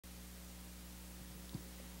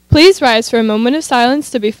Please rise for a moment of silence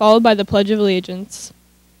to be followed by the Pledge of Allegiance.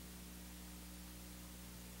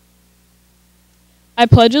 I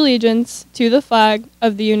pledge allegiance to the flag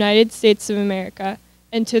of the United States of America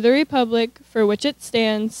and to the republic for which it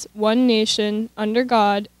stands, one nation, under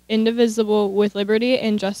God, indivisible, with liberty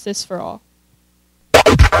and justice for all.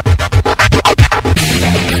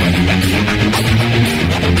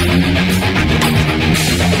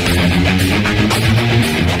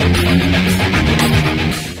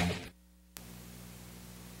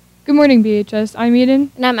 Good morning, BHS. I'm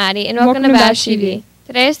Eden. And I'm Addie, and welcome to Bash TV.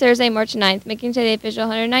 Today is Thursday, March 9th, making today the official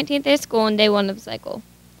 119th day of school and day 1 of the cycle.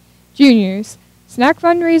 Juniors, snack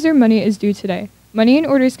fundraiser money is due today. Money and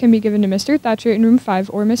orders can be given to Mr. Thatcher in room 5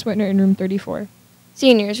 or Miss Whitner in room 34.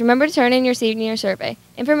 Seniors, remember to turn in your senior survey.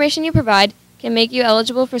 Information you provide can make you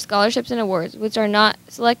eligible for scholarships and awards, which are not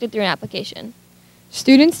selected through an application.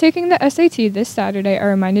 Students taking the SAT this Saturday are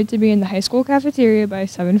reminded to be in the high school cafeteria by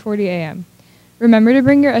 7:40 a.m. Remember to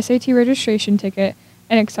bring your SAT registration ticket,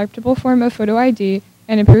 an acceptable form of photo ID,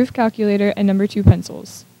 an approved calculator, and number 2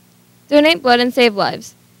 pencils. Donate blood and save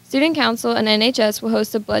lives. Student Council and NHS will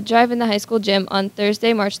host a blood drive in the high school gym on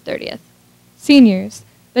Thursday, March 30th. Seniors,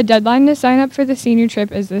 the deadline to sign up for the senior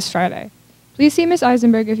trip is this Friday. Please see Ms.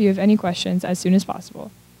 Eisenberg if you have any questions as soon as possible.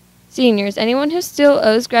 Seniors, anyone who still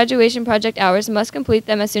owes graduation project hours must complete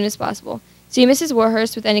them as soon as possible. See Mrs.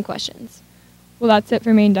 Warhurst with any questions. Well, that's it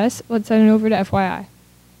for main desk. Let's send it over to FYI.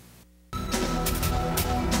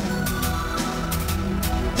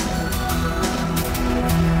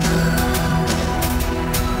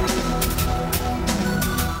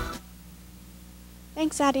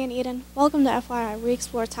 Thanks, Addie and Eden. Welcome to FYI, where we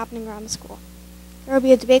explore what's happening around the school. There will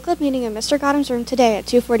be a debate club meeting in Mr. Gotham's room today at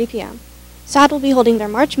 2:40 p.m. SAD will be holding their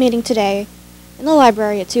March meeting today in the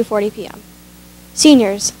library at 2:40 p.m.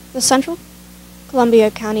 Seniors, the Central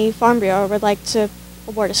Columbia County Farm Bureau would like to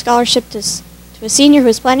award a scholarship to a senior who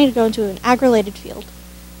is planning to go into an ag-related field.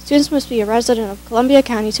 Students must be a resident of Columbia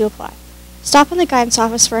County to apply. Stop in the guidance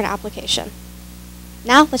office for an application.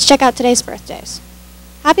 Now, let's check out today's birthdays.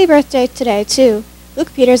 Happy birthday today to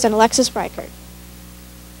Luke Peters and Alexis Brykert.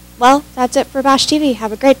 Well, that's it for Bash TV.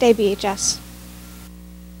 Have a great day, BHS.